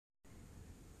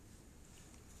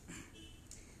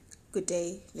Good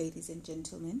day, ladies and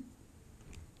gentlemen.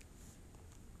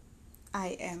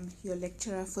 I am your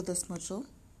lecturer for this module,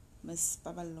 Ms.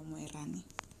 Baballo Moerani.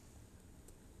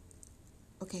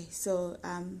 Okay, so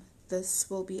this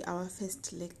will be our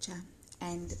first lecture,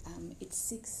 and it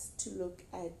seeks to look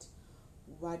at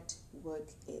what work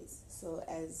is. So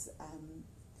as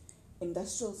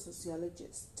industrial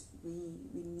sociologists, we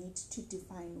need to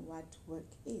define what work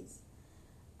is.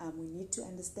 We need to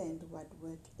understand what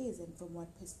work is and from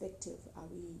what perspective are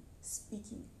we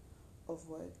speaking of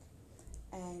work.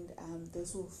 And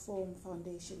this will form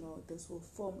foundational, this will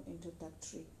form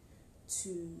introductory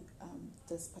to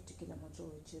this particular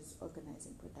module, which is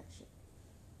organizing production.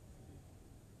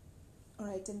 All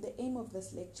right, and the aim of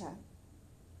this lecture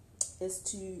is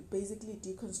to basically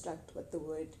deconstruct what the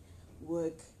word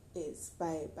work is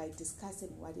by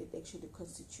discussing what it actually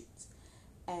constitutes.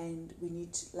 And we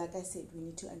need, like I said, we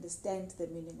need to understand the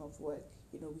meaning of work.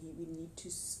 You know, we need to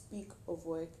speak of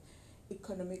work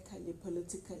economically,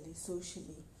 politically,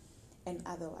 socially, and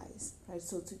otherwise, right?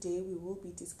 So today we will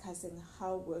be discussing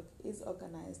how work is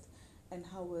organized and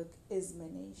how work is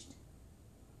managed.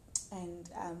 And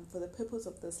for the purpose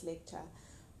of this lecture,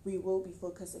 we will be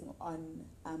focusing on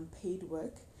paid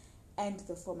work and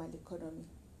the formal economy.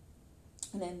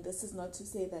 And then this is not to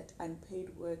say that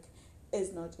unpaid work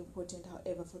is not important.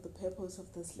 However, for the purpose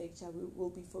of this lecture, we will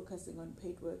be focusing on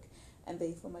paid work and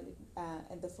the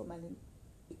formal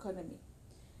economy.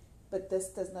 But this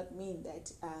does not mean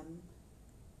that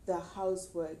the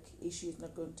housework issue is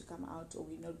not going to come out, or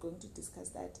we're not going to discuss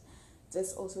that.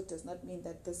 This also does not mean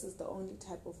that this is the only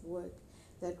type of work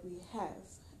that we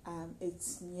have.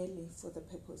 It's merely for the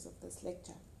purpose of this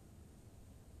lecture.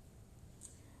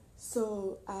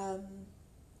 So,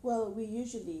 well, we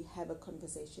usually have a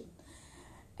conversation,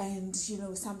 and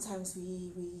sometimes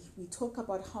we talk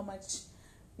about how much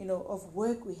of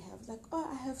work we have. Like, oh,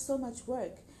 I have so much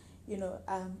work,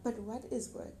 but what is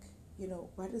work?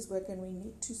 What is work? And we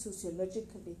need to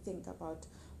sociologically think about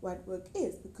what work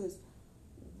is, because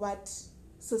what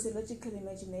sociological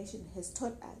imagination has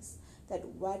taught us that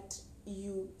what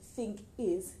you think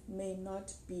is may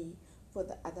not be for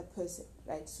the other person,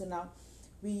 right? So now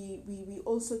we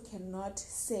also cannot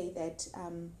say that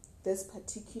this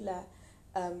particular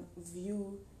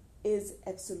view is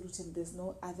absolute and there's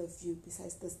no other view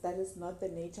besides this. That is not the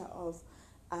nature of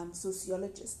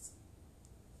sociologists.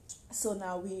 So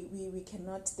now we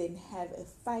cannot then have a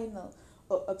final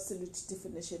or absolute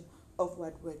definition of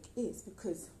what work is,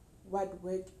 because what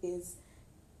work is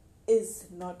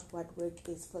not what work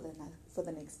is for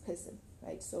the next person,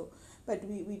 right? So, but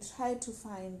we try to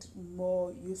find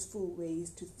more useful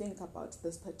ways to think about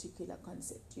this particular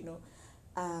concept.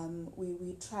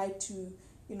 We try to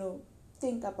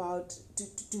think about,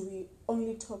 do we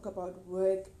only talk about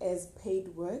work as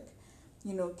paid work?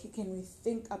 Can we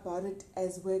think about it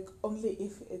as work only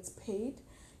if it's paid?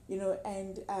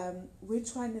 And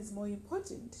which one is more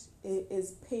important?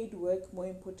 Is paid work more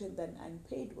important than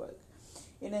unpaid work?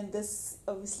 And this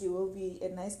obviously will be a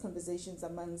nice conversations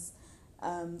amongst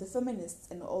the feminists,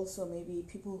 and also maybe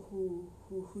people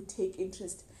who take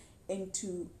interest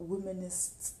into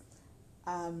womanist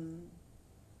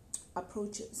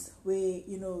approaches, where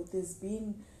there's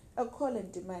been a call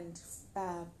and demand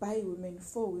by women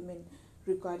for women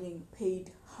regarding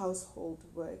paid household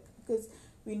work, because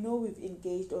we know we've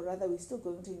engaged, or rather we're still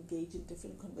going to engage in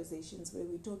different conversations where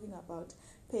we're talking about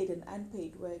paid and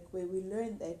unpaid work, where we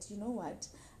learn that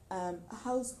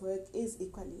housework is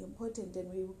equally important.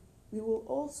 And we will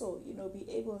also be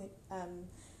able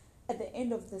at the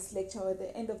end of this lecture, or at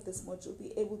the end of this module,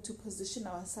 be able to position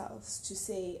ourselves to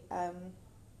say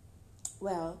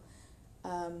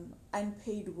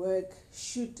unpaid work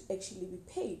should actually be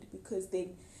paid, because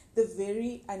then the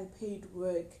very unpaid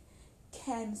work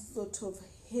can sort of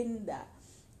hinder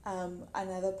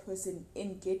another person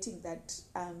in getting that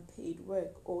paid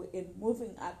work, or in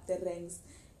moving up the ranks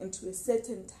into a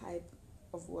certain type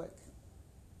of work,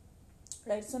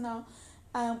 right? So now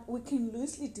we can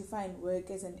loosely define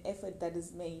work as an effort that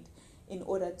is made in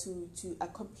order to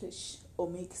accomplish or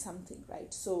make something,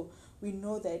 right? So we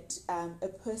know that a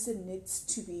person needs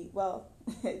to be,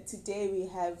 today we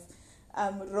have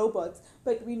robots,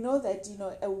 but we know that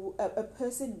a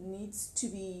person needs to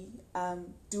be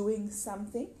doing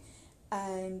something,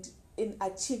 and in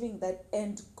achieving that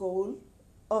end goal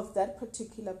of that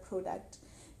particular product,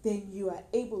 then you are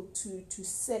able to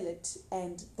sell it,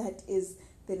 and that is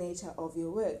the nature of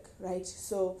your work, right?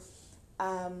 So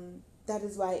that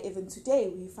is why even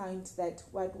today we find that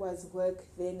what was work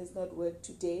then is not work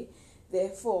today.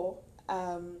 Therefore,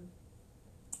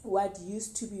 what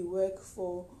used to be work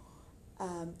for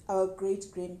our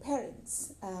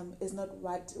great-grandparents is not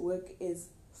what work is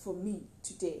for me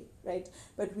today, right?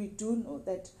 But we do know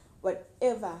that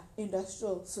whatever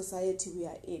industrial society we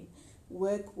are in,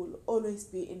 work will always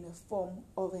be in the form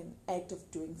of an act of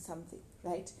doing something,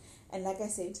 right? And like I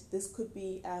said, this could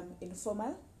be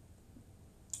informal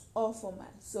or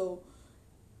formal. So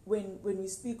when we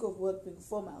speak of work being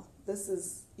formal, this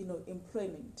is,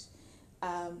 employment.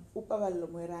 Upaba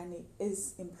Lomwerani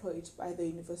is employed by the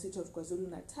University of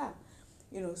KwaZulu-Natal,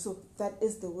 so that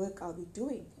is the work I'll be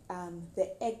doing.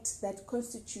 The act that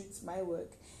constitutes my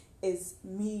work is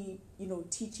me,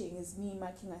 teaching, is me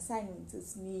marking assignments,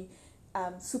 is me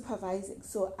supervising.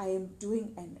 So I am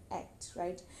doing an act,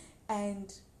 right?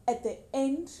 And at the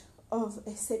end of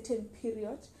a certain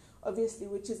period, obviously,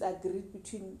 which is agreed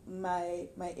between my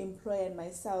employer and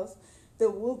myself,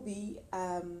 there will be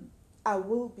I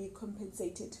will be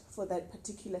compensated for that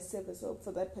particular service or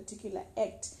for that particular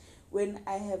act when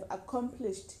I have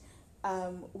accomplished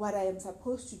what I am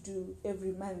supposed to do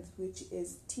every month, which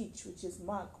is teach, which is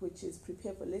mark, which is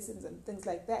prepare for lessons and things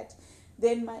like that.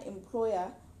 Then my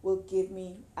employer will give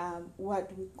me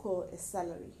what we call a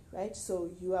salary, right? So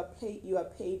you are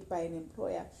paid by an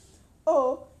employer,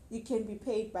 or you can be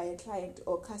paid by a client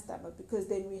or customer, because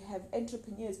then we have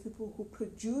entrepreneurs, people who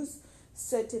produce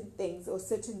certain things or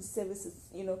certain services,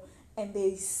 and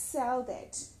they sell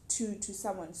that to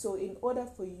someone. So in order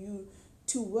for you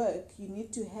to work, you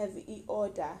need to have an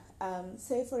order.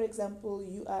 Say, for example,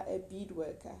 you are a bead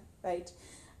worker, right?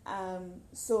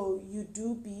 So you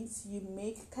do beads, you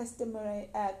make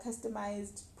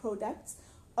customized products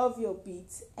of your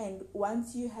beads, and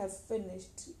once you have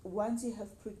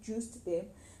produced them,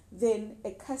 then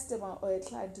a customer or a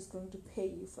client is going to pay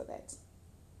you for that,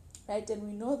 right? And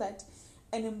we know that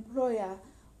an employer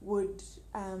would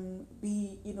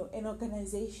be, an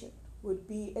organization, would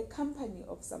be a company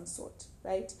of some sort,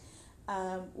 right?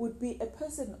 Would be a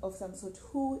person of some sort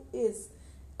who is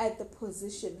at the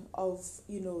position of,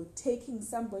 taking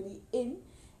somebody in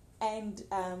and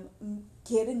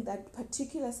getting that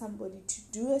particular somebody to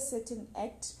do a certain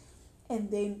act and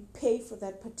then pay for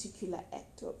that particular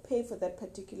act or pay for that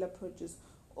particular produce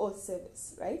or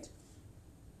service, right?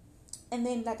 And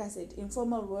then, like I said,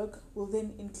 informal work will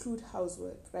then include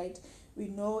housework, right? We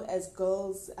know as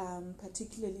girls,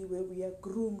 particularly where we are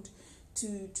groomed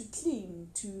to clean,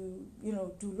 to,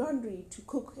 do laundry, to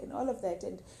cook and all of that.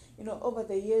 And, over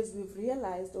the years we've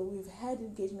realized, or we've had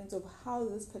engagements of how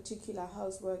this particular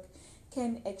housework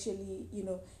can actually,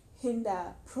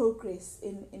 hinder progress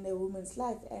in a woman's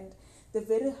life. And the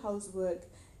very housework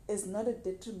is not a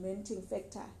detrimenting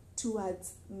factor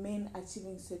towards men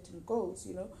achieving certain goals,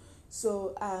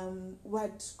 So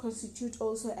what constitutes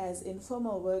also as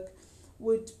informal work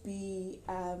would be,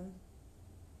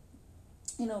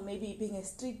 maybe being a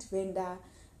street vendor,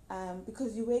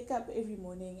 because you wake up every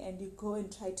morning and you go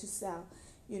and try to sell.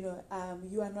 You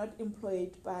are not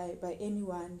employed by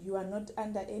anyone. You are not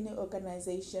under any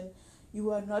organization.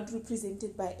 You are not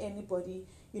represented by anybody.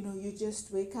 You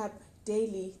just wake up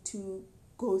daily to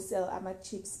go sell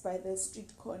chips by the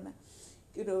street corner.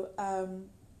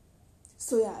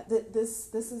 So yeah, this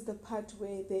is the part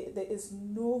where there is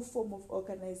no form of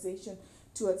organization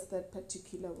towards that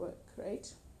particular work, right?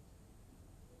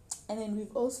 And then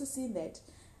we've also seen that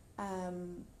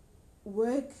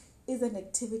work is an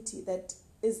activity that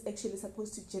is actually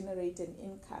supposed to generate an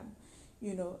income,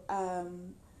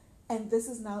 and this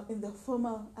is now in the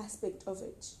formal aspect of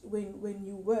it. When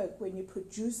you work, when you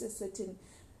produce a certain,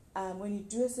 when you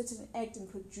do a certain act and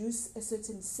produce a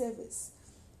certain service,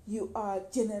 you are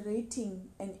generating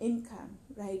an income,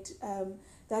 right?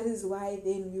 That is why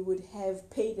then we would have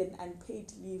paid and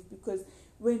unpaid leave, because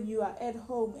when you are at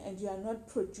home and you are not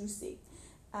producing,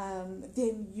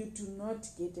 then you do not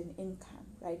get an income,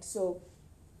 right? So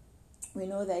we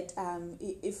know that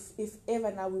if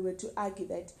ever now we were to argue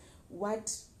that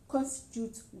what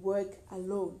constitutes work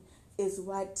alone is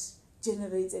what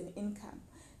generates an income,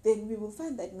 then we will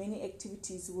find that many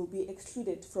activities will be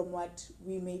excluded from what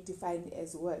we may define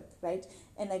as work, right?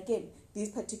 And again, these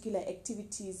particular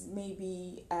activities may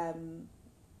be,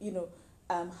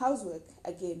 housework.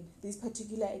 Again, these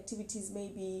particular activities may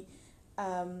be,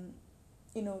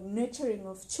 nurturing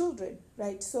of children,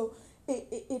 right? So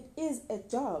it is a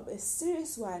job, a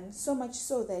serious one, so much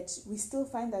so that we still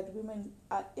find that women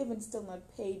are even still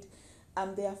not paid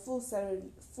their full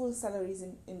salaries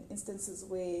in instances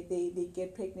where they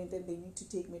get pregnant and they need to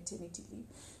take maternity leave.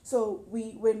 So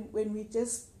when we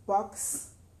just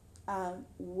box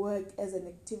work as an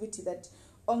activity that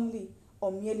only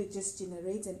or merely just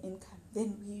generates an income,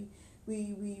 then we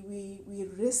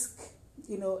risk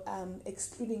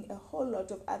excluding a whole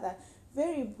lot of other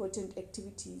very important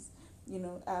activities,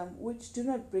 which do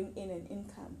not bring in an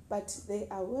income, but they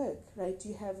are work, right?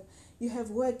 You have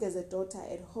work as a daughter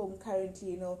at home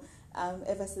currently,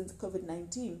 ever since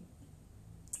COVID-19.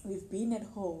 We've been at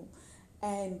home,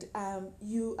 and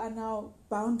you are now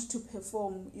bound to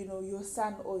perform, your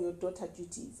son or your daughter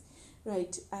duties,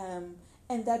 right?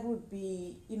 And that would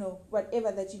be,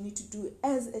 whatever that you need to do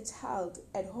as a child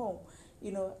at home. We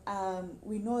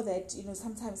know that,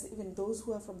 sometimes even those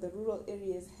who are from the rural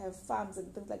areas have farms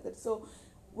and things like that. So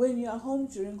when you are home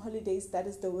during holidays, that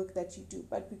is the work that you do.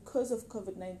 But because of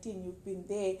COVID-19, you've been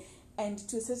there, and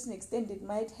to a certain extent, it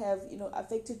might have,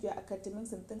 affected your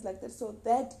academics and things like that. So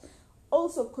that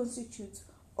also constitutes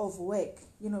of work,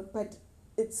 but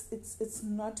it's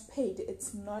not paid.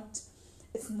 It's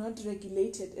not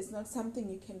regulated. It's not something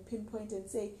you can pinpoint and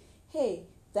say, hey,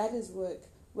 that is work.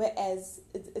 Whereas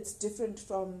it's different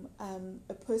from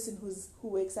a person who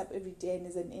wakes up every day and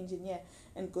is an engineer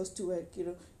and goes to work.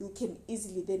 You can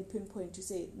easily then pinpoint to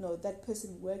say, no, that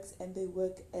person works, and they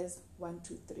work as 1,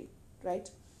 2, 3, right?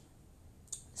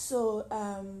 So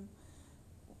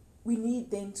we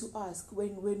need then to ask,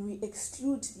 when we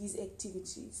exclude these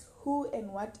activities, who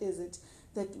and what is it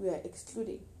that we are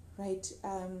excluding, right?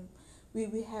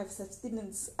 We have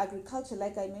subsistence agriculture,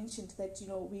 like I mentioned, that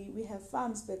we have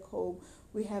farms back home,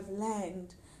 we have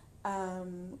land,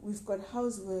 we've got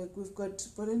housework, we've got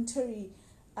voluntary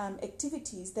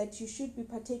activities that you should be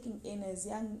partaking in as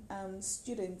young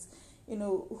students,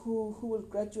 who will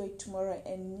graduate tomorrow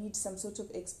and need some sort of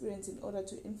experience in order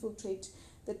to infiltrate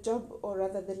the job, or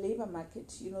rather the labor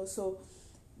market. So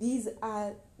these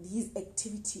are these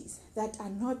activities that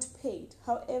are not paid.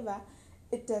 However,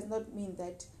 it does not mean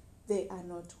that they are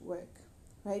not work,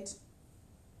 right?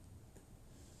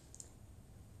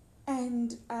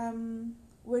 And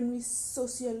when we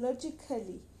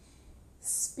sociologically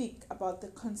speak about the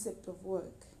concept of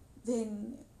work,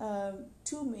 then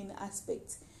two main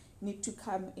aspects need to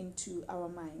come into our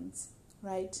minds,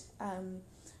 right?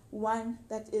 One,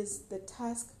 that is the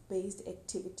task-based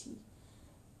activity,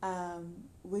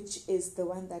 which is the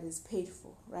one that is paid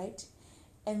for, right?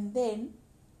 And then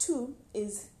two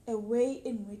is a way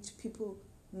in which people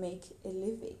make a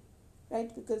living,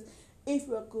 right? Because if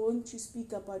we're going to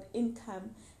speak about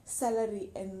income, salary,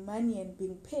 and money and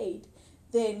being paid,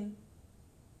 then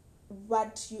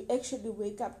what you actually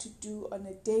wake up to do on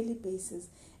a daily basis,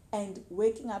 and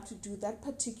waking up to do that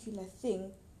particular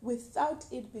thing without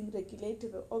it being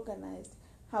regulated or organized,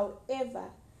 however,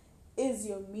 is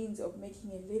your means of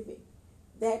making a living,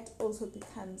 that also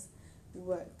becomes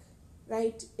work,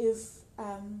 right? If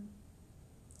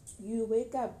you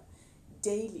wake up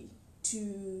daily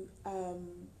to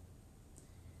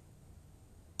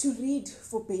read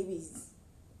for babies,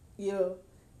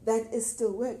 that is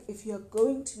still work. If you're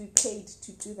going to be paid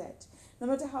to do that, no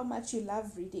matter how much you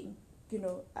love reading,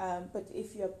 but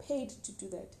if you're paid to do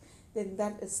that, then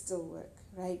that is still work,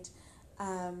 right?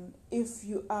 If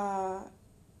you are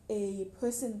a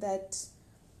person that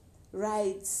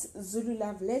writes Zulu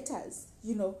love letters,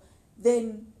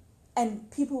 then, and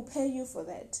people pay you for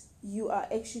that, you are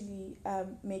actually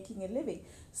making a living.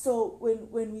 So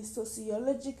when we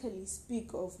sociologically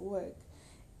speak of work,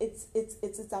 it's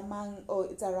among, or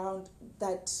it's around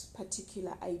that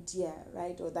particular idea,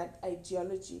 right, or that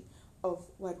ideology of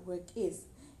what work is.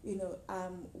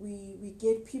 We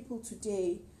get people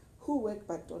today who work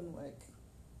but don't work.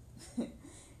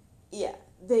 Yeah,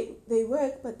 they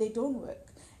work but they don't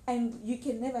work. And you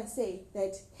can never say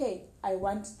that, hey, I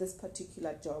want this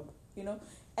particular job,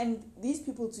 And these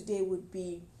people today would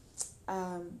be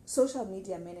social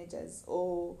media managers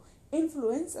or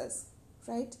influencers,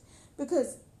 right?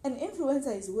 Because an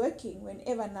influencer is working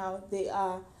whenever now they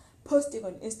are posting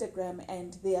on Instagram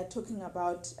and they are talking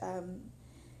about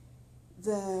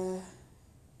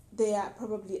they are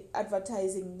probably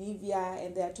advertising Nivea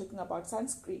and they are talking about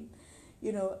sunscreen.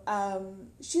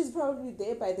 She's probably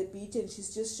there by the beach and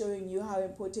she's just showing you how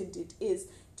important it is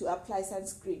to apply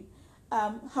sunscreen.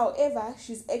 However,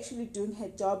 she's actually doing her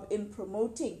job in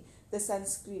promoting the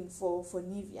sunscreen for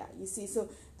Nivea. You see, so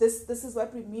this is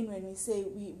what we mean when we say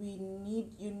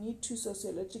you need to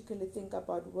sociologically think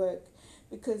about work,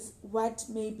 because what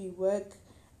may be work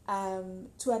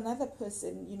to another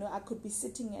person, I could be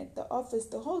sitting at the office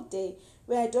the whole day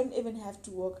where I don't even have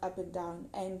to walk up and down,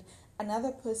 and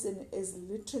another person is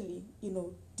literally,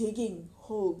 digging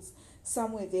holes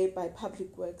somewhere there by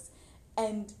public works,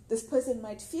 and this person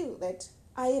might feel that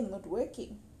I am not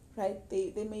working, right?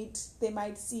 They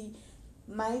might see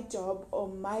my job or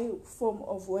my form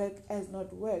of work as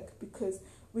not work, because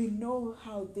we know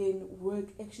how then work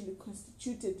actually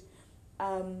constituted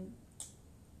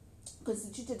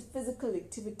constituted physical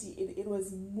activity, it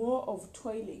was more of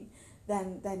toiling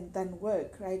than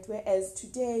work, right? Whereas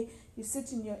today you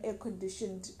sit in your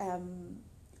air-conditioned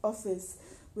office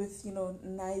with,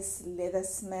 nice leather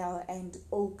smell and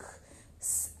oak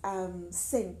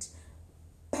scent,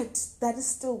 but that is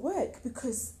still work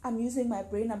because I'm using my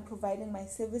brain, I'm providing my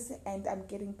service, and I'm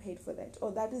getting paid for that.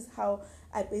 Or that is how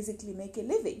I basically make a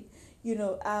living.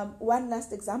 One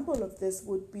last example of this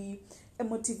would be a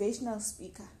motivational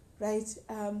speaker, right?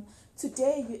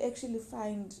 Today you actually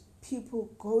find people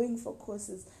going for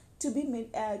courses to be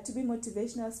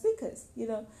motivational speakers.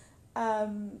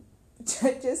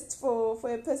 Just for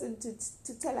a person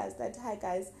to tell us that, hi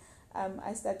guys,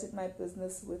 I started my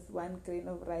business with 1 grain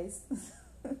of rice.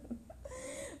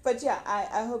 But yeah,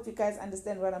 I hope you guys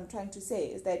understand what I'm trying to say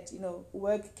is that,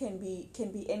 work can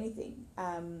be anything.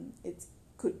 It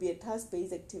could be a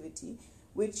task-based activity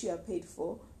which you are paid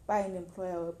for by an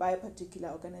employer or by a particular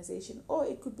organization, or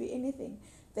it could be anything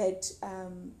that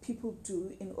people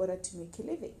do in order to make a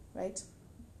living, right?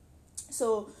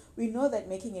 So we know that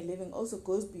making a living also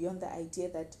goes beyond the idea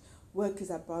that work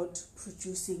is about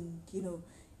producing,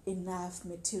 enough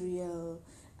material,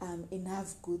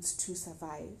 enough goods to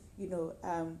survive.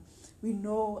 We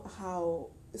know how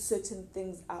certain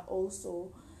things are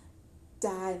also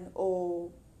done,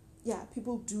 or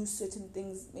people do certain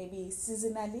things maybe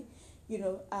seasonally,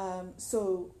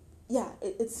 so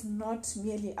it's not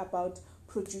merely about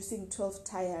producing 12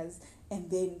 tires and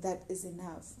then that is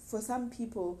enough. For some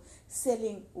people,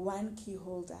 selling 1 key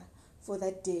holder for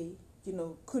that day,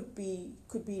 could be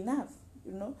enough,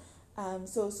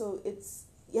 so it's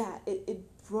it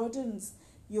broadens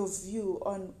your view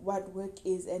on what work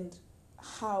is and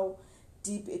how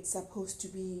deep it's supposed to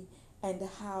be and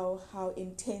how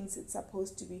intense it's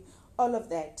supposed to be. All of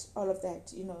that,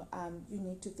 you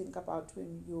need to think about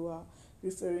when you are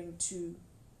referring to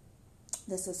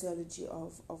the sociology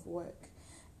of work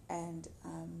and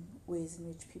ways in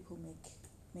which people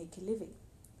make a living,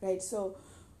 right? So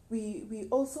we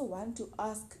also want to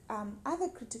ask other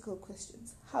critical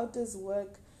questions. How does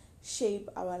work shape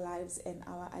our lives and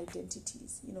our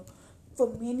identities?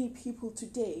 For many people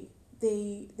today,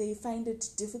 they find it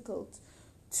difficult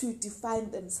to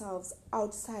define themselves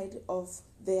outside of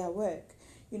their work.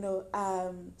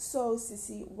 So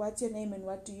Sisi, what's your name and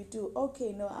what do you do?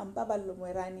 Okay, no, I'm Baba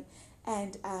Lomwerani,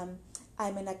 and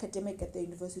I'm an academic at the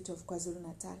University of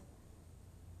KwaZulu-Natal.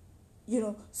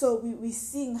 So we're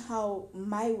seeing how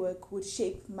my work would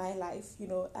shape my life.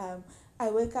 I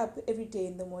wake up every day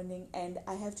in the morning and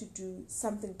I have to do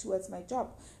something towards my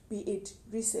job, be it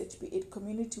research, be it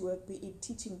community work, be it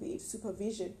teaching, be it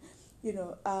supervision.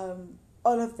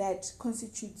 All of that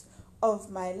constitutes of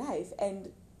my life,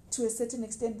 and to a certain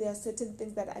extent there are certain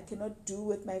things that I cannot do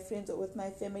with my friends or with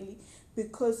my family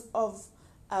because of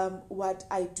what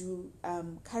I do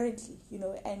currently,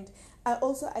 and I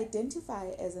also identify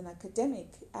as an academic.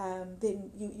 Then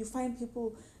you find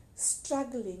people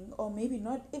struggling or maybe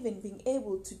not even being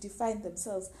able to define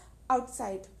themselves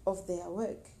outside of their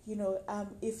work.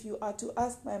 If you are to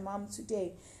ask my mom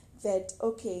today that,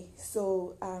 okay,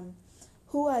 so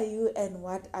who are you and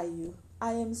what are you?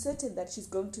 I am certain that she's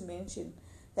going to mention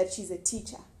that she's a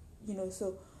teacher,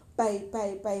 so by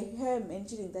her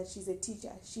mentioning that she's a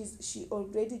teacher, she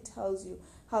already tells you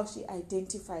how she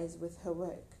identifies with her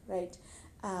work, right?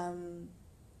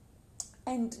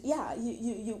 And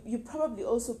you probably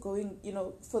also going,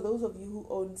 for those of you who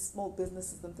own small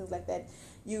businesses and things like that,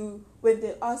 when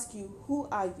they ask you who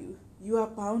are you, you are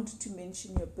bound to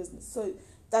mention your business. So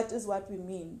that is what we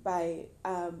mean by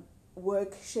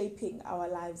work shaping our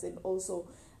lives and also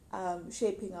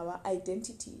shaping our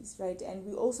identities, right? And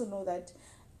we also know that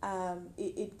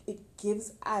it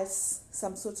gives us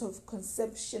some sort of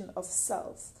conception of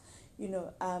self.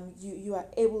 You are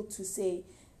able to say,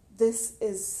 this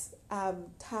is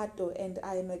Tato and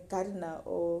I am a gardener,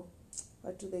 or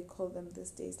what do they call them these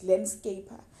days?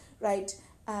 Landscaper, right?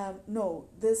 No,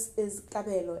 this is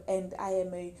Kabelo and I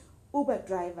am a Uber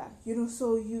driver.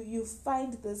 So you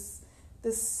find this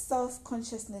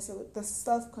self-consciousness or the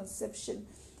self-conception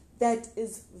that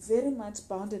is very much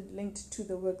bound and linked to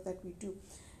the work that we do.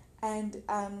 And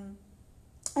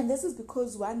this is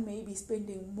because one may be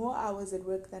spending more hours at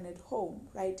work than at home,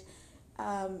 right?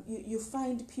 You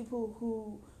find people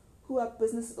who are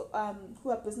business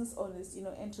owners,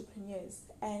 entrepreneurs,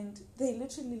 and they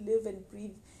literally live and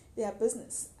breathe their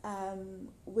business.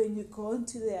 When you go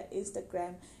onto their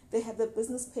Instagram, they have the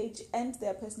business page and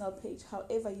their personal page.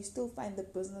 However, you still find the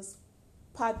business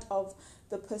part of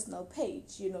the personal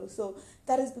page, So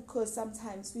that is because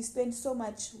sometimes we spend so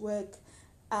much work,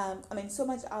 so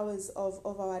much hours of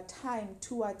our time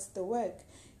towards the work,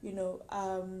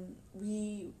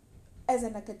 We, as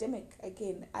an academic,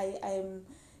 again, I am,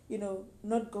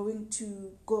 not going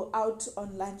to go out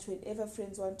on lunch whenever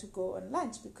friends want to go on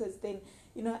lunch, because then,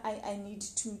 I need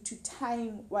to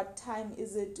time, what time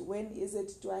is it, when is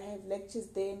it, do I have lectures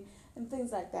then, and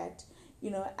things like that,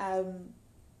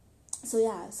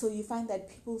 so you find that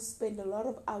people spend a lot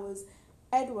of hours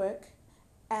at work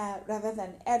rather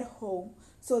than at home,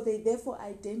 so they therefore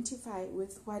identify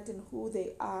with what and who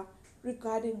they are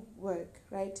regarding work,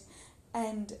 right?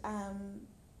 And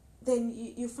then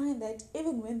you find that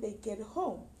even when they get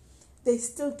home, they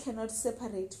still cannot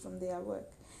separate from their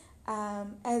work.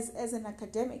 As an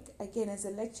academic, again, as a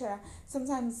lecturer,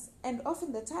 sometimes and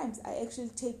often the times I actually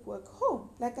take work home.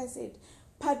 Like I said,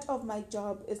 part of my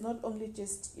job is not only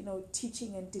just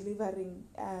teaching and delivering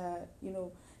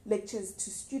lectures to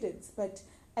students, but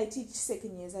I teach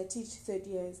second years, I teach third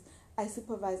years, I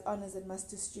supervise honors and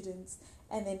master students,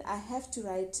 and then I have to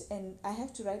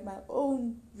write my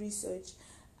own research,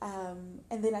 and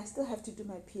then I still have to do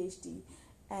my PhD,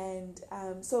 and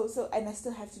and I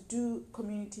still have to do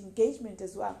community engagement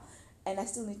as well, and I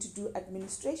still need to do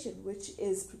administration, which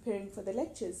is preparing for the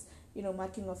lectures,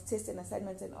 marking of tests and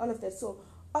assignments and all of that. So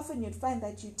often you'd find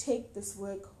that you take this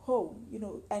work home,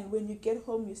 and when you get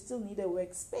home, you still need a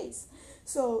workspace.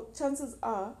 So chances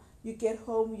are you get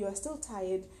home, you are still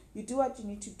tired, you do what you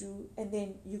need to do, and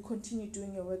then you continue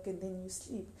doing your work, and then you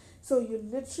sleep. So you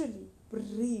literally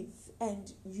breathe,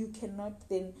 and you cannot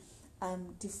then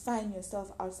define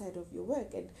yourself outside of your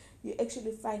work, and you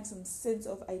actually find some sense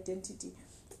of identity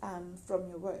from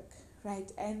your work,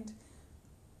 right? And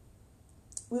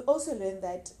we also learn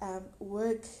that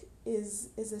work is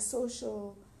a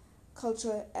social,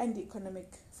 cultural, and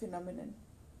economic phenomenon,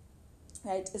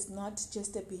 right? It's not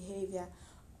just a behavior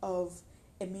of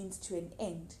a means to an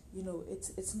end.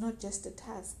 It's not just a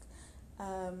task.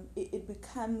 It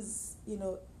becomes,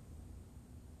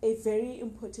 a very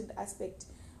important aspect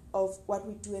of what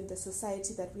we do in the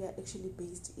society that we are actually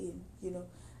based in.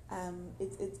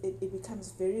 It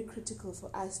becomes very critical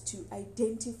for us to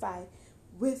identify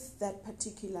with that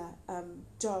particular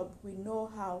job. We know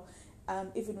how,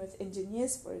 even with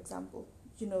engineers, for example,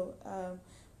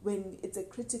 when it's a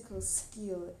critical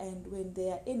skill, and when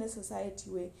they are in a society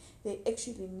where they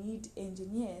actually need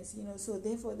engineers, so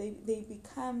therefore they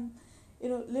become,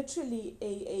 literally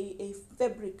a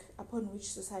fabric upon which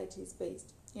society is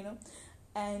based,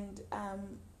 and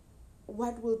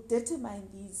what will determine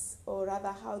these, or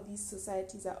rather how these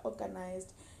societies are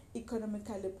organized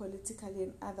economically, politically,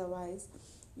 and otherwise,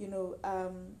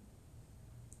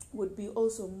 would be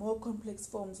also more complex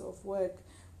forms of work,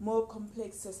 more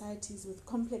complex societies with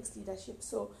complex leadership.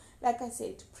 So, like I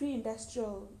said,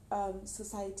 pre-industrial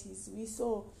societies, we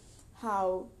saw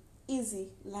how easy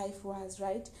life was,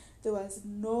 right? There was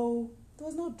no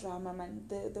drama, man.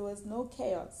 There was no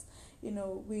chaos.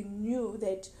 We knew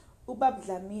that Ubab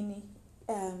Dlamini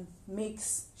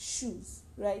makes shoes,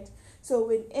 right? So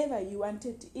whenever you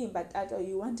wanted imbatata or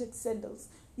you wanted sandals,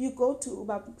 you go to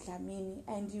Ubab Dlamini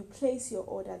and you place your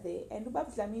order there, and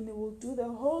Ubab Dlamini will do the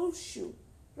whole shoe,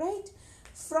 right?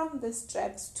 From the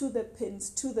straps to the pins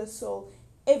to the sole,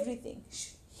 everything.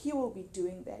 He will be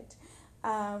doing that.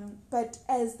 But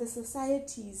as the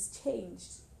societies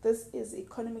changed, this is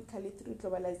economically through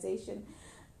globalization,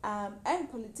 and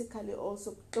politically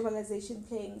also, globalization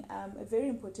playing a very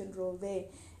important role there,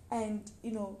 and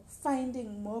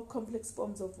finding more complex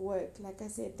forms of work. Like I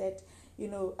said, that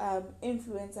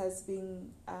influencers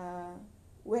being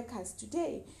workers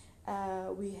today.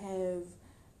 We have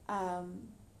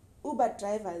Uber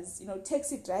drivers,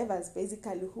 taxi drivers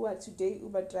basically, who are today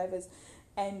Uber drivers,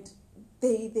 and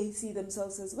they see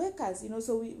themselves as workers.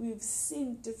 So we've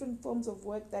seen different forms of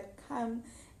work that come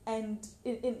and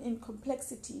in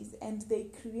complexities, and they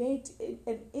create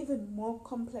an even more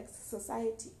complex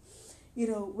society,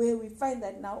 where we find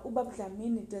that now Ubab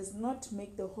Dlamini does not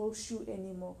make the whole shoe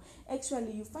anymore.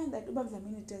 Actually, you find that Ubab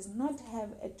Dlamini does not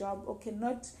have a job or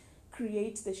cannot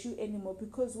create the shoe anymore,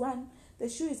 because one, the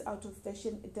shoe is out of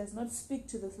fashion. It does not speak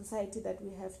to the society that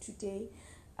we have today.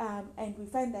 And we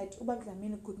find that Ubab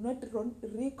Dlamini could not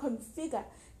reconfigure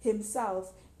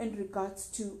himself in regards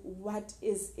to what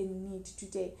is in need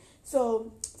today.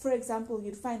 So, for example,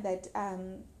 you'd find that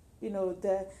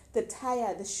the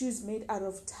tire, the shoes made out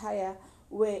of tire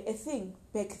were a thing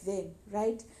back then,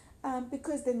 right?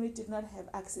 Because then we did not have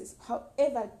access.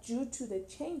 However, due to the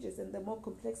changes and the more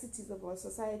complexities of our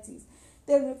societies,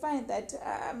 then we find that,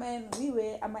 we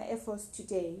wear Air Force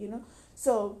today,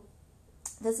 So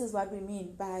this is what we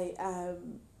mean by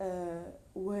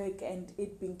work and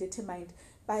it being determined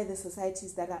by the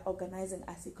societies that are organizing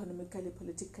us economically,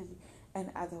 politically,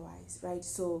 and otherwise, right?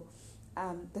 So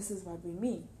this is what we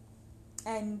mean.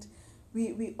 And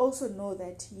we also know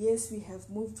that, yes, we have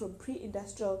moved from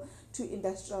pre-industrial to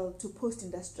industrial to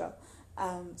post-industrial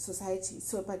society.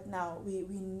 So, but now we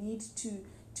need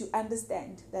to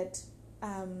understand that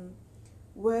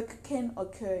work can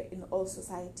occur in all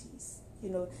societies.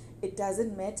 It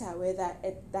doesn't matter whether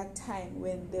at that time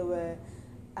when there were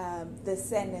the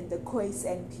San and the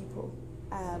Khoisan people,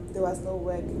 there was no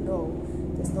work. No,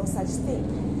 there's no such thing.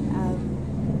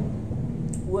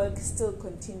 Work still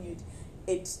continued.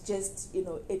 It just,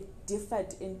 it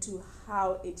differed into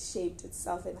how it shaped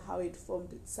itself and how it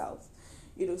formed itself.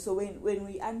 So when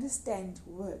we understand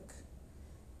work,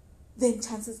 then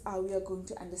chances are we are going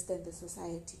to understand the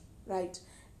society, right?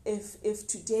 If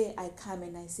today I come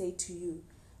and I say to you,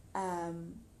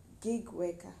 gig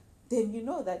worker, then you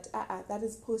know that that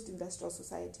is post-industrial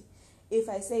society. If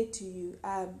I say to you,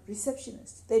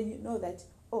 receptionist, then you know that,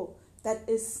 that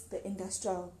is the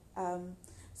industrial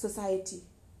society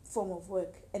form of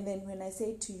work. And then when I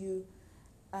say to you,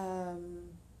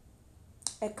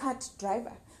 a cart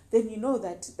driver, then you know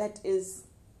that that is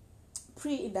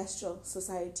pre-industrial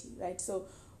society, right? So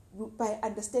by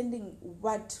understanding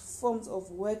what forms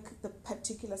of work the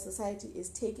particular society is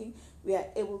taking, we are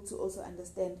able to also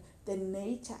understand the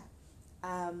nature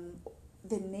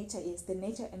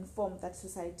and form that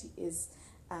society is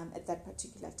at that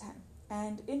particular time.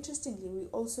 And interestingly, we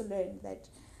also learned that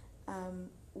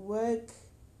work,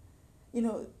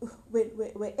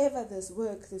 wherever there's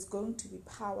work, there's going to be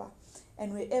power.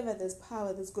 And wherever there's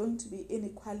power, there's going to be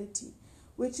inequality,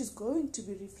 which is going to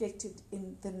be reflected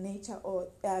in the nature or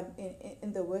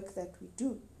in the work that we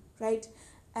do, right?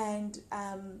 And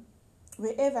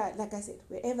wherever, like I said,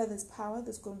 wherever there's power,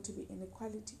 there's going to be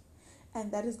inequality.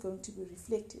 And that is going to be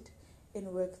reflected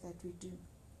in work that we do.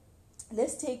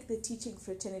 Let's take the teaching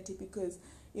fraternity because,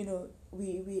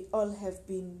 we all have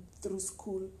been through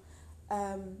school.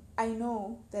 I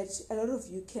know that a lot of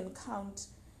you can count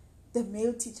the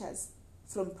male teachers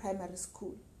from primary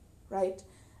school, right?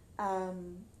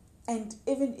 And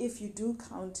even if you do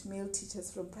count male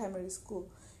teachers from primary school,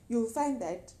 you'll find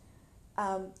that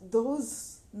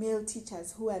those male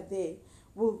teachers who are there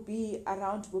will be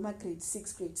around Boma grade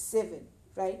 6, grade 7,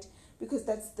 right? Because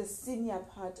that's the senior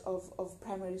part of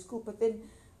primary school. But then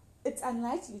it's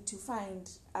unlikely to find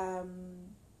a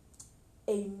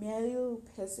male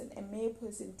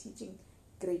person teaching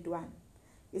grade 1.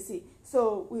 You see,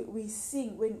 so we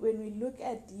sing, when we look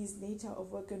at this nature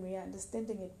of work and we are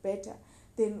understanding it better,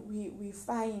 then we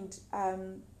find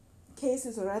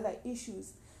cases or rather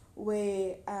issues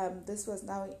where this was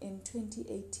now in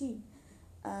 2018.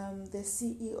 The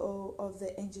CEO of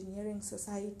the Engineering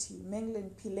Society,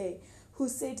 Menglen Pillay, who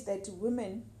said that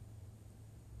women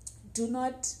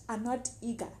are not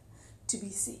eager to be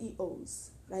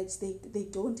CEOs, right? They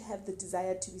don't have the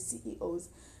desire to be CEOs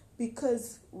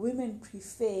because women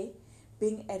prefer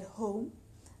being at home,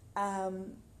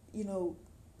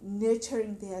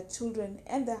 nurturing their children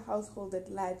and their household at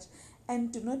large,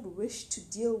 and do not wish to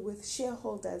deal with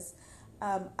shareholders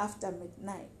after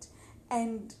midnight.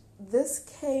 And this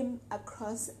came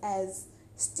across as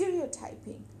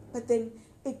stereotyping, but then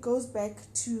it goes back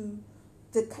to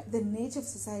the nature of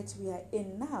society we are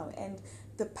in now and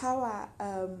the power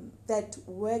that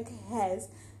work has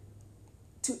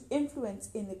to influence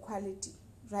inequality,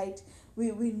 right?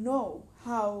 We know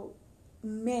how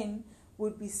men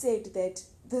would be said that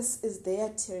this is their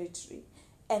territory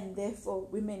and therefore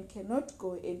women cannot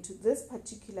go into this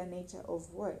particular nature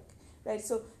of work, right?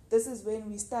 So this is when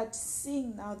we start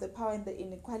seeing now the power and the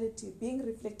inequality being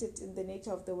reflected in the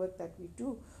nature of the work that we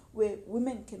do, where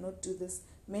women cannot do this,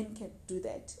 men can do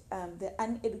that. The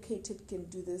uneducated can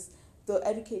do this, the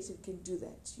educated can do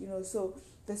that. So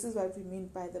this is what we mean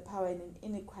by the power and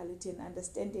inequality and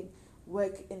understanding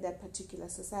work in that particular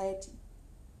society.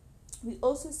 We're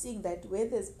also seeing that where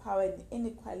there's power and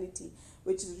inequality,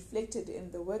 which is reflected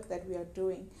in the work that we are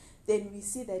doing, then we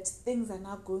see that things are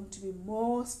now going to be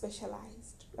more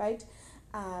specialized, right?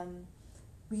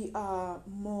 We are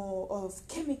more of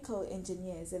chemical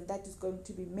engineers, and that is going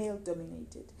to be male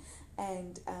dominated.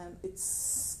 And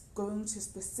it's going to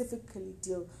specifically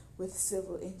deal with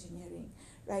civil engineering,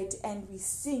 right? And we're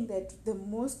seeing that the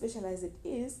more specialized it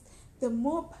is, the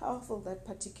more powerful that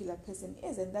particular person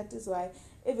is. And that is why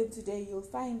even today you'll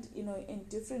find, in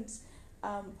different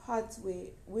parts where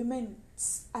women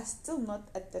are still not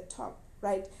at the top,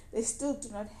 right? They still do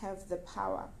not have the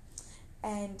power.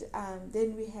 And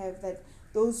then we have that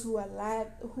those who are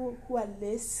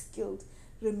less skilled,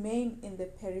 remain in the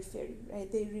periphery,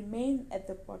 right? They remain at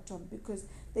the bottom because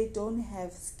they don't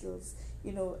have skills.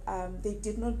 They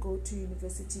did not go to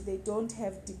university. They don't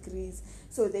have degrees,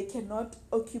 so they cannot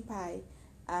occupy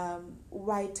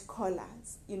white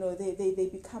collars. They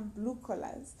become blue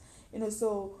collars.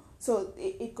 So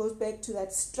it goes back to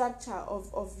that structure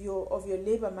of your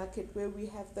labor market, where we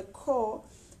have the core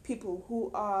people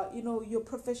who are, your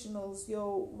professionals,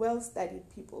 your well-studied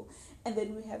people, and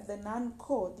then we have the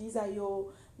non-core. These are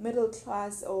your middle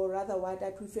class, or rather what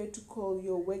I prefer to call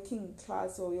your working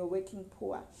class or your working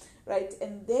poor, right?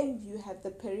 And then you have the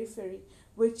periphery,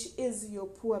 which is your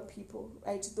poor people,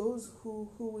 right? Those who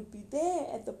would be there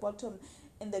at the bottom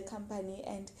in the company,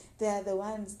 and they are the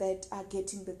ones that are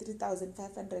getting the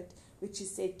 3,500, which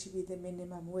is said to be the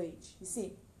minimum wage, you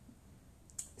see.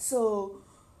 So,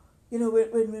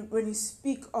 when you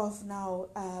speak of now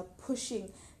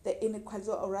pushing the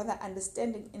inequality, or rather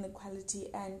understanding inequality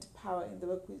and power in the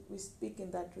work, we speak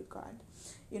in that regard,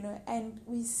 and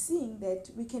we're seeing that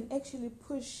we can actually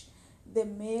push the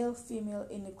male-female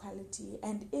inequality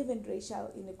and even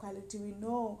racial inequality. We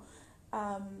know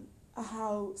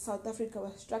how South Africa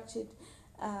was structured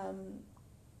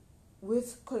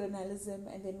with colonialism,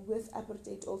 and then with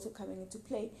apartheid also coming into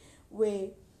play, where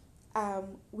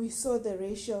we saw the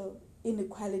racial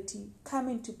inequality come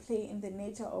into play in the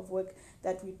nature of work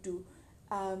that we do.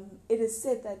 It is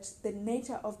said that the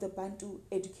nature of the Bantu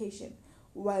education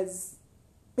was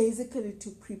basically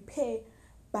to prepare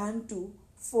Bantu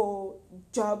for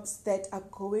jobs that are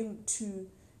going to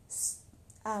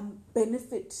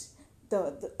benefit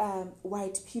the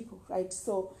white people, right?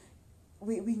 So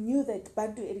we knew that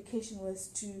Bantu education was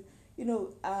to,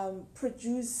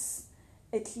 produce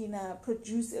a cleaner,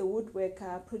 produce a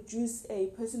woodworker, produce a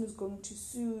person who's going to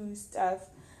sew stuff,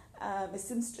 a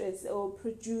seamstress, or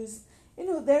produce,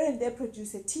 there and there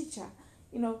produce a teacher,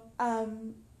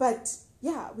 but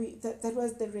yeah, that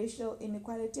was the racial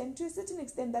inequality, and to a certain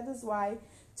extent, that is why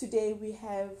today we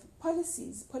have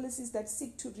policies that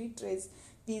seek to redress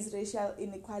these racial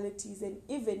inequalities and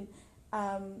even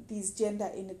these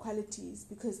gender inequalities,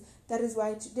 because that is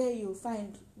why today you'll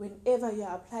find whenever you're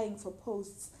applying for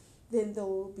posts, then there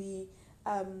will be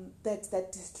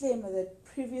that disclaimer that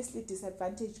previously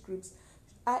disadvantaged groups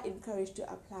are encouraged to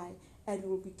apply and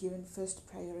will be given first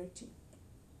priority,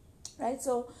 right?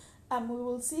 So we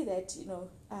will see that,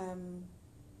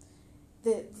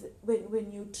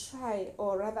 when you try,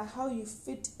 or rather how you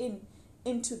fit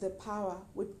into the power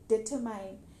would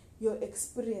determine your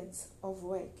experience of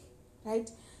work, right?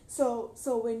 So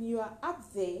when you are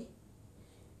up there,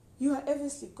 you are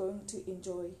obviously going to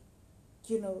enjoy,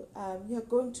 you're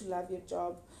going to love your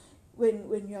job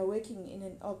when you are working in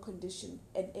an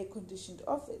air-conditioned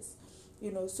office,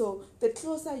 so the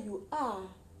closer you are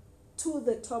to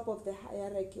the top of the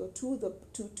hierarchy, or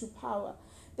to power,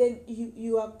 then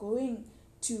you are going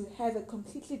to have a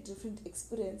completely different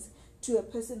experience to a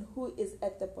person who is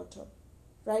at the bottom,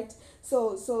 right?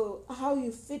 So how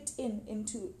you fit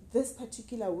into this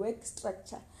particular work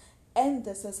structure and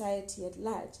the society at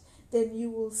large, then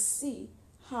you will see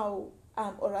how,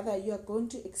 or rather you are going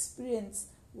to experience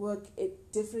work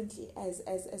differently as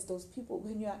those people.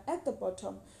 When you are at the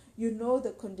bottom, you know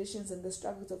the conditions and the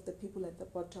struggles of the people at the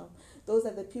bottom. Those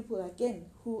are the people, again,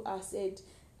 who are said,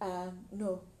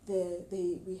 no,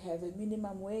 we have a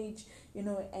minimum wage,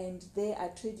 and there are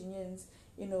trade unions,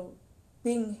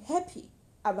 being happy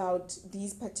about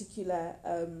these particular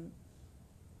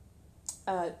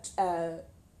the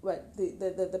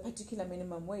particular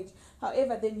minimum wage.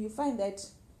 However, then you find that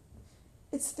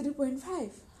it's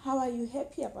 3.5. How are you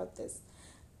happy about this?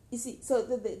 You see, so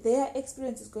their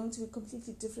experience is going to be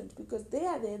completely different, because they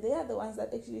are the ones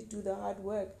that actually do the hard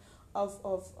work of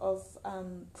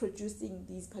producing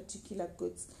these particular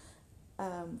goods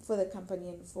for the company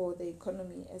and for the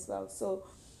economy as well. So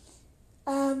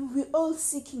we're all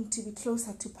seeking to be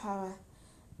closer to power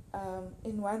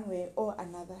in one way or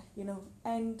another,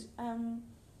 and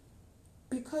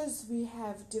because we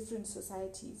have different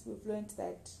societies, we've learned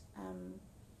that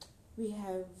we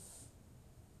have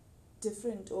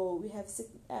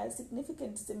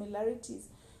significant similarities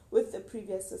with the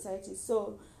previous societies.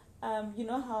 So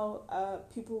how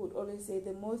people would always say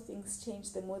the more things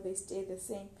change, the more they stay the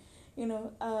same,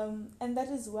 and that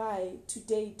is why to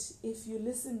date, if you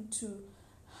listen to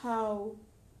how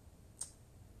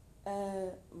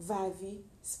Vavi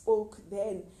spoke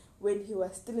then when he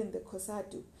was still in the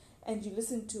COSATU, and you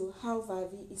listen to how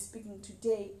Vavi is speaking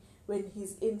today when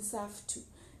he's in SAFTU,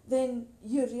 then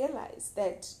you realize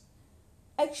that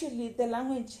actually the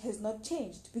language has not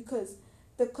changed, because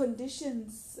the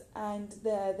conditions and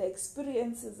the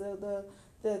experiences, or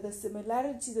the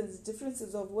similarities and the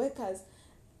differences of workers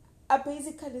are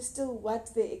basically still what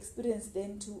they experienced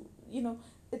then to,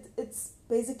 it's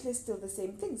basically still the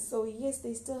same thing. So yes,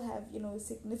 they still have,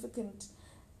 significant,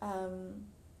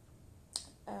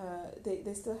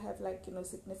 they still have like,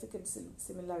 significant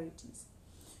similarities,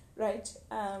 right?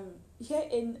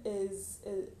 Herein is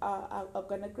our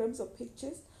organograms or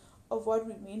pictures of what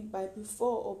we mean by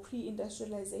before or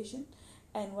pre-industrialization,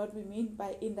 and what we mean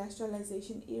by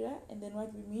industrialization era, and then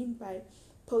what we mean by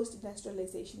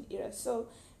post-industrialization era. So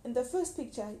in the first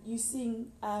picture, you're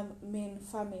seeing men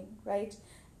farming, right?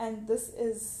 And this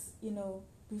is,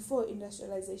 before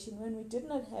industrialization, when we did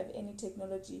not have any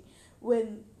technology,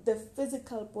 when the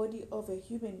physical body of a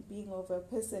human being, of a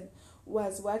person,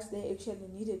 was what they actually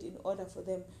needed in order for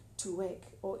them to work,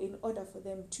 or in order for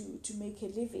them to make a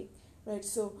living, right?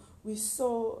 So we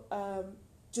saw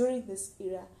during this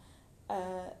era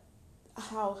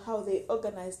how they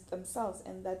organized themselves,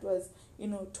 and that was,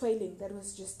 toiling, that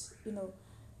was just,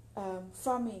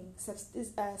 farming,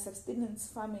 subsistence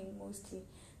farming mostly.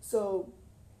 So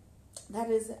that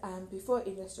is before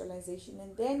industrialization,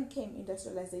 and then came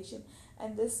industrialization,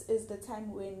 and this is the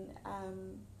time when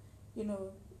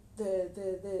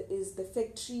the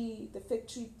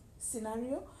factory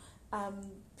scenario,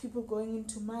 people going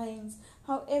into mines.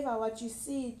 However, what you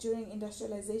see during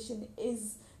industrialization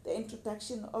is the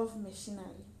introduction of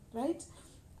machinery, right?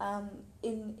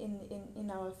 In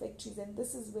our factories, and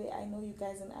this is where I know you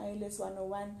guys in ILS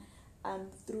 101,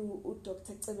 through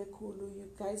Dr. Tsebekulu, you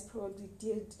guys probably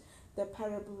did the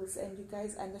parables, and you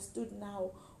guys understood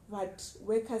now what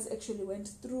workers actually went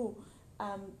through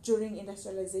during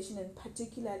industrialization, and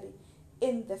particularly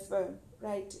in the firm,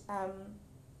 right?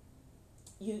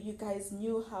 You guys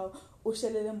knew how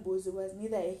Ushelele Mbuzi was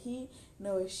neither a he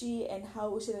nor a she, and how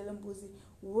Ushelele Mbuzi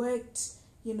worked,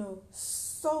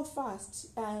 so fast.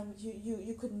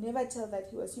 You could never tell that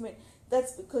he was human.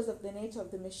 That's because of the nature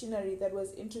of the machinery that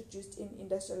was introduced in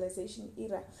industrialization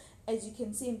era. As you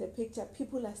can see in the picture,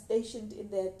 people are stationed in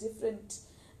their different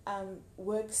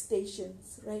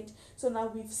workstations, right? So now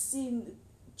we've seen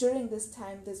during this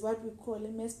time, there's what we call a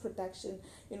mass production.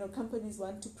 Companies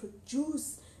want to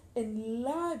produce in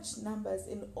large numbers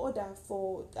in order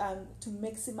for to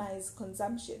maximize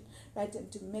consumption, right,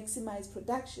 and to maximize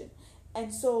production.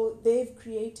 And so they've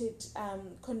created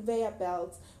conveyor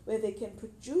belts where they can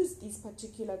produce these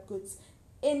particular goods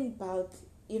in bulk,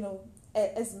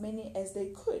 as many as they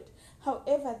could.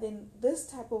 However, then this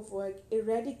type of work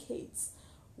eradicates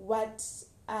what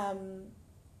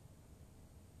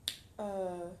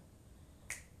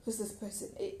who's this person?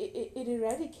 It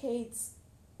eradicates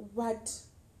what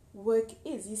work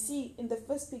is. You see, in the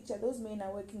first picture, those men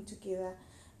are working together.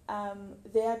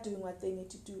 They are doing what they need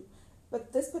to do.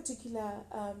 But this particular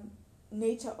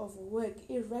nature of work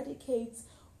eradicates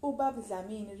Ubab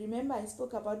Dlamini. Remember, I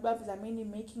spoke about Ubab Dlamini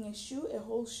making a shoe, a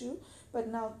whole shoe. But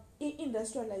now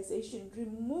industrialization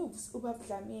removes Ubab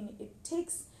Dlamini. It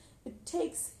takes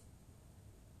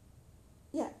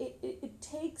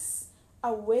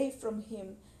away from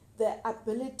him the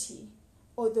ability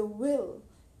or the will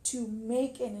to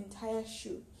make an entire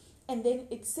shoe. And then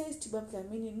it says to Ubab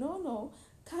Dlamini, no,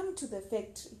 come to the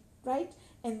factory, right?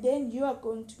 And then you are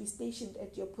going to be stationed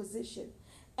at your position.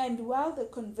 And while the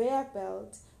conveyor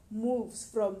belt moves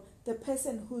from the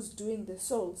person who's doing the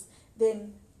soles,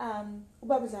 then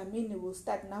Ubab Dlamini will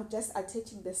start now just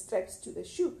attaching the straps to the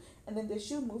shoe. And then the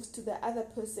shoe moves to the other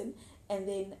person, and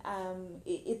then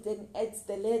it then adds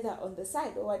the leather on the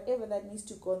side or whatever that needs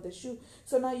to go on the shoe.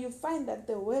 So now you find that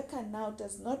the worker now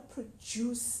does not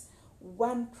produce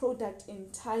one product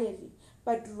entirely,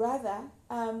 but rather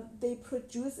they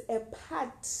produce a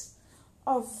part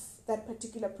of that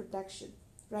particular production,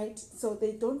 right? So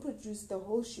they don't produce the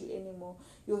whole shoe anymore.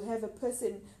 You'll have a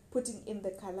person putting in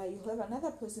the color, you have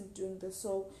another person doing the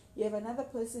sole, you have another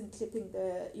person clipping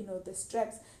the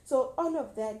straps. So all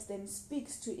of that then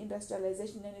speaks to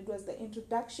industrialization, and it was the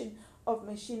introduction of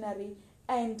machinery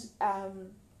and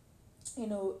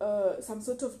some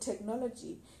sort of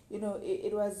technology.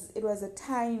 It was a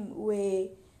time where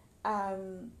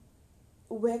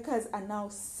workers are now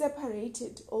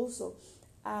separated also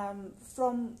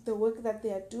from the work that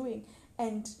they are doing,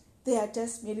 and they are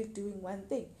just merely doing one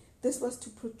thing. This was to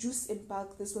produce in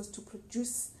bulk. This was to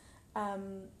produce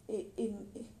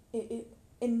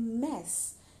in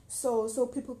mass, so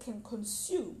people can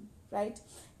consume, right?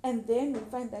 And then we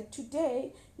find that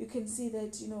today you can see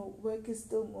that work is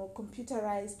still more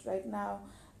computerized right now.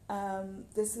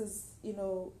 This is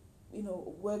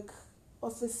work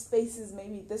office spaces.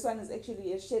 Maybe this one is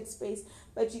actually a shared space,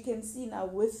 but you can see now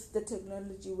with the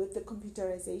technology, with the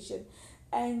computerization,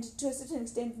 And to a certain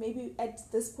extent, maybe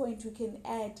at this point we can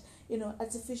add,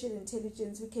 artificial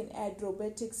intelligence, we can add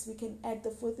robotics, we can add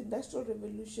the fourth industrial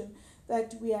revolution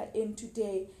that we are in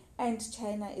today. And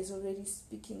China is already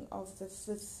speaking of the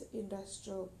fifth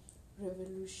industrial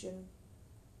revolution.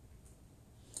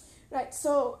 Right,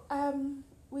 so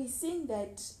we're seeing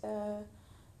that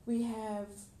we have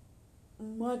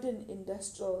modern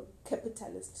industrial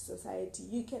capitalist society.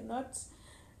 You cannot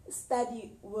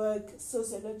study work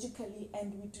sociologically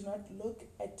and we do not look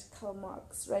at Karl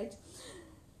Marx, right?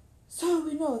 So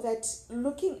we know that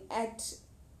looking at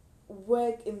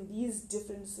work in these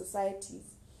different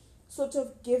societies sort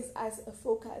of gives us a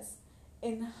focus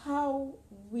in how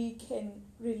we can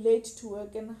relate to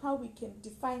work and how we can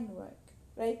define work,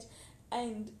 right?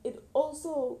 And it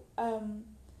also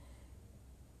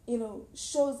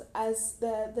shows us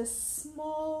the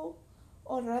small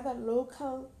or rather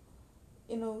local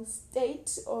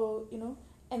state, or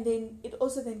and then it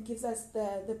also then gives us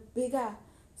the bigger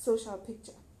social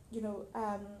picture, or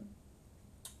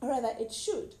rather it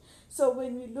should. So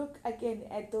when we look again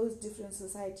at those different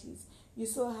societies, you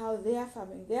saw how they are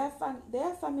farming. They are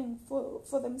farming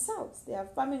for themselves. They are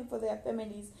farming for their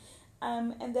families,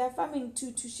 and they are farming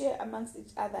to share amongst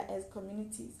each other as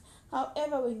communities.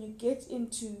 However, when you get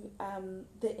into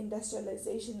the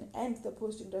industrialization and the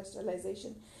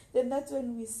post-industrialization, then that's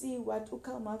when we see what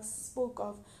Karl Marx spoke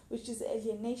of, which is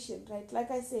alienation, right?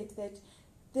 Like I said, that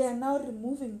they are now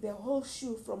removing the whole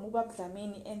shoe from Ubab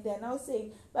Dlamini, and they are now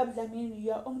saying, Ubab Dlamini,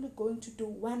 you are only going to do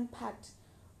one part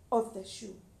of the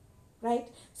shoe, right?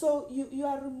 So you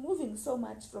are removing so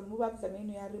much from Ubab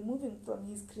Dlamini, you are removing from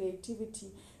his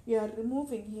creativity, you are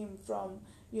removing him from,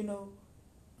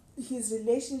 his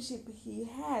relationship he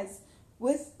has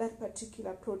with that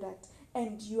particular product,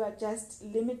 and you are just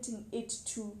limiting it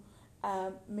to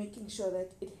making sure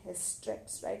that it has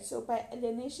straps, right? So by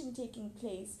alienation taking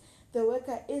place, the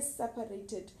worker is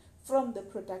separated from the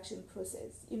production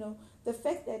process. The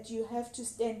fact that you have to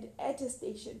stand at a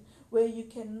station where you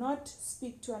cannot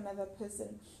speak to another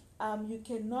person, you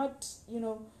cannot,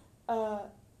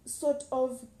 sort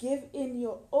of give in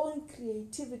your own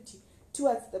creativity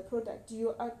towards the product.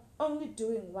 You are only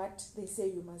doing what they say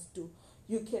you must do.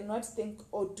 You cannot think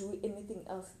or do anything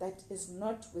else that is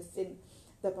not within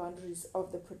the boundaries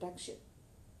of the production,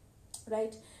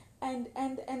 right?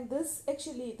 And this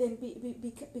actually then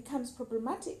becomes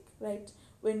problematic, right?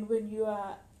 When you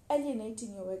are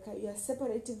alienating your worker, you are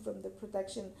separating from the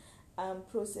production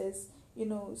process,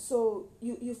 so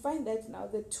you find that now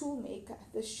the tool maker,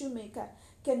 the shoemaker,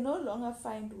 can no longer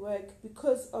find work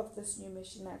because of this new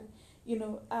machinery,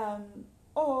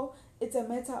 or it's a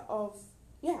matter of,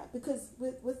 because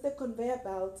with the conveyor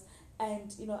belt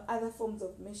and other forms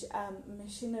of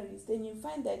machineries, then you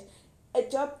find that a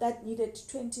job that needed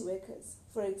 20 workers,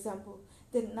 for example,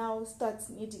 then now starts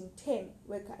needing 10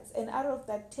 workers, and out of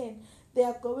that 10 they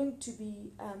are going to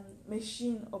be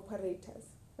machine operators,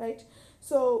 right?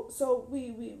 So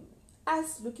we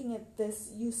us looking at this,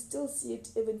 you still see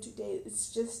it even today. It's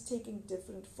just taking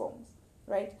different forms,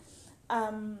 right?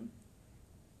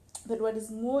 But what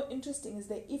is more interesting is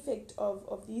the effect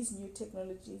of these new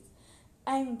technologies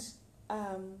and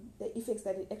the effects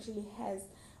that it actually has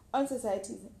on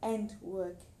societies and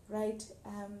work, right?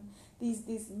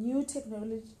 These new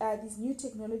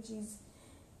technologies,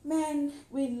 man,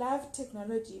 we love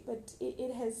technology, but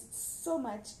it has so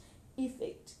much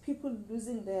effect. People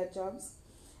losing their jobs,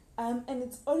 and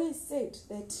it's always said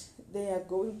that they are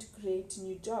going to create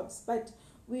new jobs, but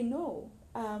we know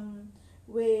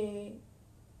where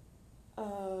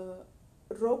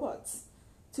robots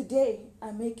today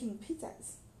are making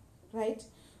pizzas, right?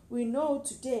 We know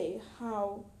today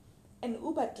how an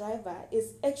Uber driver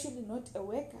is actually not a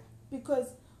worker,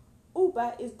 because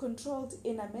Uber is controlled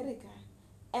in America,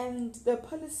 and the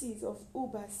policies of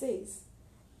Uber says,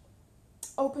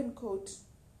 open quote,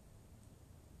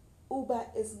 Uber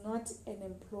is not an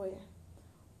employer.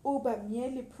 Uber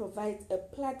merely provides a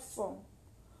platform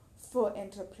for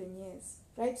entrepreneurs,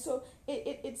 right? So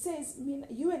it says,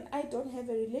 you and I don't have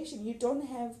a relation. We don't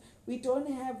have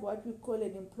what we call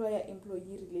an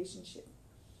employer-employee relationship.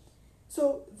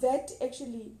 So that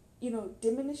actually,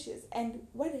 diminishes. And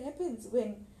what happens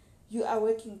when you are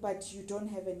working but you don't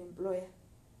have an employer,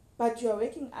 but you are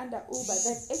working under Uber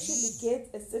that actually gets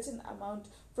a certain amount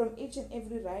from each and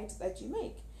every ride that you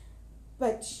make,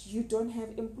 but you don't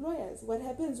have employers? What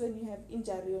happens when you have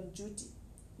injury on duty?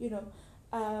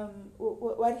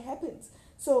 What happens?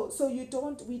 So we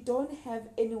don't have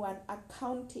anyone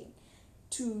accounting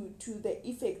to the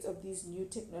effects of these new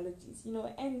technologies,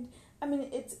 and I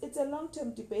mean, it's a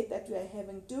long-term debate that we are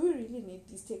having. Do we really need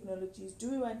these technologies?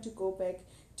 Do we want to go back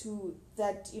to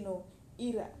that,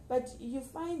 era. But you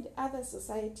find other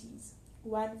societies.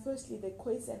 One, firstly, the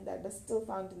Khoisan that are still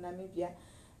found in Namibia,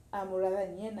 or rather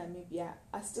near Namibia,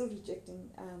 are still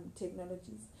rejecting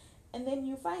technologies. And then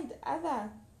you find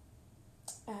other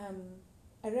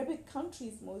Arabic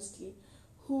countries mostly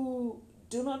who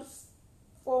do not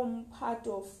form part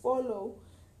or follow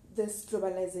this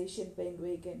globalization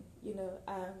bandwagon.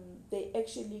 They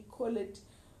actually call it,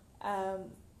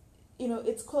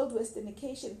 it's called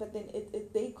Westernication, but then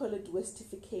they call it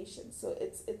Westification. So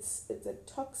it's a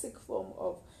toxic form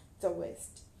of the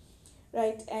West,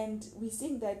 right? And we're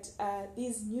seeing that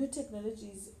these new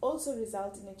technologies also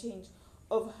result in a change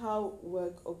of how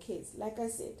work occurs. Like I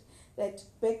said, that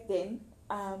back then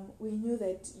we knew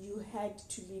that you had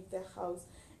to leave the house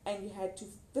and you had to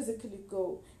physically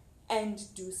go and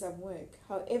do some work.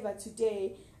 However,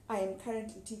 today I am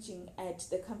currently teaching at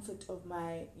the comfort of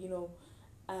my,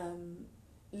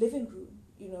 living room.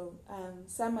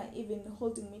 Some are even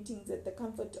holding meetings at the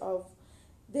comfort of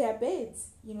their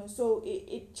beds. So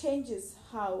it changes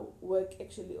how work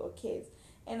actually occurs.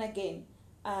 And again,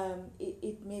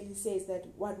 it merely says that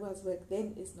what was work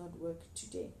then is not work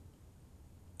today.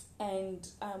 And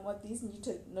what these new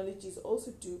technologies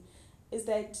also do is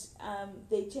that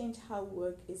they change how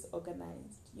work is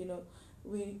organized.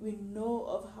 We know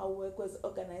of how work was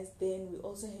organized then. We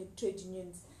also had trade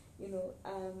unions,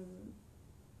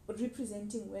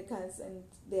 representing workers and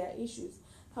their issues.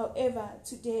 However,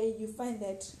 today you find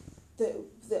that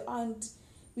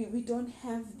we don't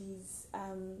have these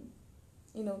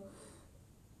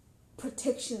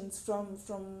protections from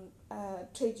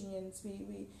trade unions.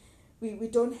 We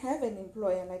don't have an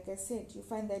employer. Like I said, you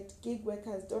find that gig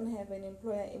workers don't have an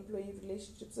employer-employee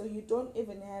relationship, so you don't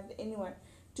even have anyone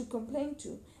to complain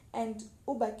to. And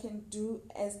Uber can do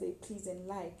as they please and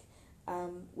like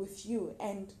with you.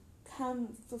 And come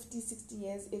 50, 60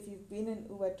 years, if you've been an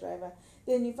Uber driver,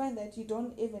 then you find that you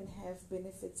don't even have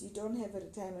benefits. You don't have a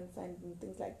retirement fund and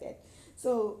things like that.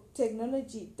 So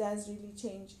technology does really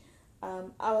change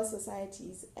our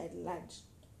societies at large.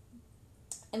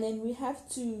 And then we have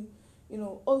to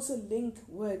also link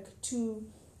work to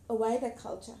a wider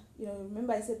culture.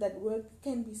 Remember I said that work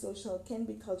can be social, can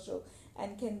be cultural,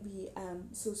 and can be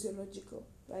sociological,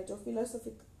 right, or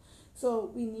philosophical.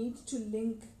 So we need to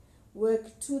link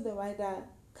work to the wider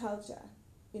culture,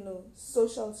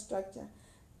 social structure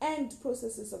and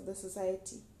processes of the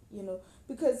society,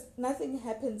 because nothing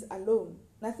happens alone.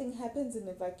 Nothing happens in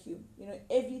a vacuum.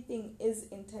 Everything is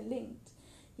interlinked,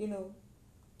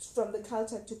 from the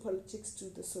culture to politics to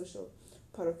the social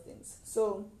part of things.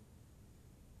 So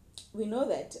we know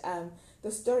that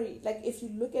the story, like if you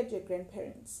look at your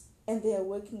grandparents and their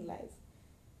working life,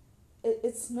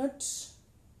 it's not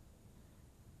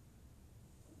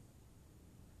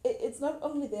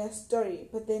only their story,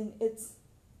 but then it's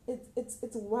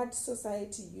what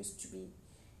society used to be,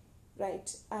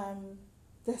 right?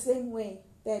 The same way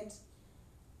that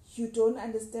you don't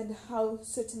understand how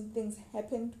certain things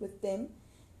happened with them,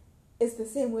 it's the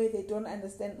same way they don't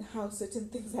understand how certain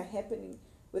things are happening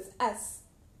with us,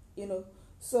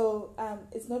 So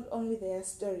it's not only their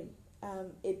story,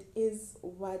 it is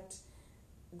what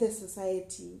the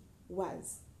society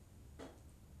was,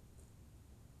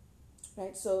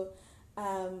 right? So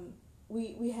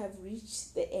we have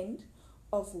reached the end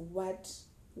of what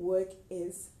work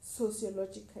is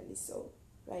sociologically, so,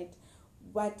 right?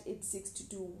 What it seeks to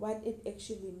do, what it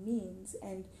actually means,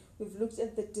 and we've looked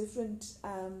at the different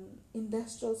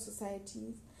industrial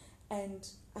societies and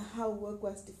how work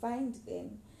was defined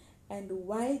then, and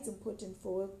why it's important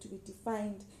for work to be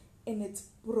defined in its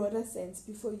broader sense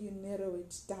before you narrow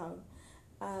it down.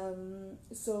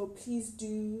 So please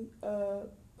do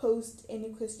post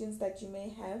any questions that you may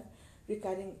have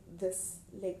regarding this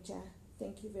lecture.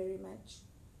 Thank you very much.